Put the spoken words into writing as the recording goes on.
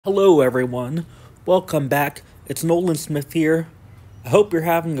Hello everyone, welcome back. It's Nolan Smith here. I hope you're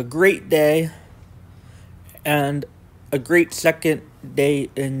having a great day and a great second day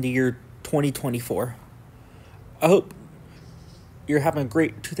in the year 2024. I hope you're having a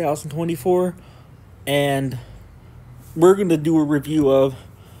great 2024, and we're going to do a review of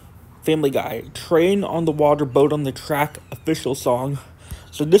Family Guy, Train on the Water, Boat on the Track official song.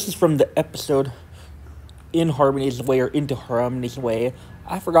 So this is from the episode In Harmony's Way or Into Harmony's Way.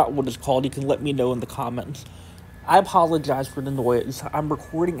 I forgot what it's called. You can let me know in the comments. I apologize for the noise. I'm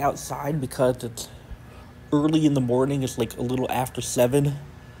recording outside because it's early in the morning. It's like a little after 7.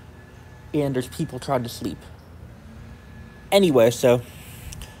 And there's people trying to sleep. Anyway, so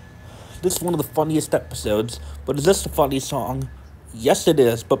this is one of the funniest episodes. But is this the funniest song? Yes, it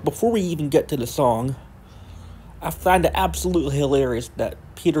is. But before we even get to the song, I find it absolutely hilarious that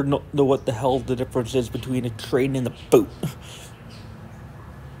Peter know what the hell the difference is between a train and a boat.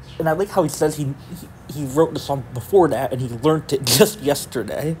 And I like how he says he wrote the song before that and he learned it just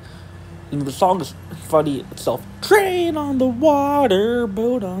yesterday. And the song is funny itself. Train on the water,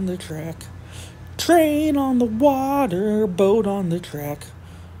 boat on the track. Train on the water, boat on the track.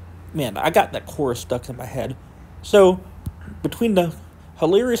 Man, I got that chorus stuck in my head. So, between the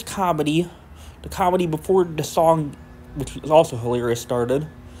hilarious comedy, the comedy before the song, which is also hilarious, started,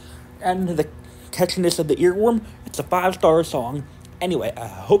 and the catchiness of the earworm, it's a 5-star song. Anyway, I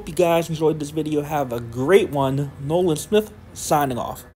hope you guys enjoyed this video. Have a great one. Nolan Smith, signing off.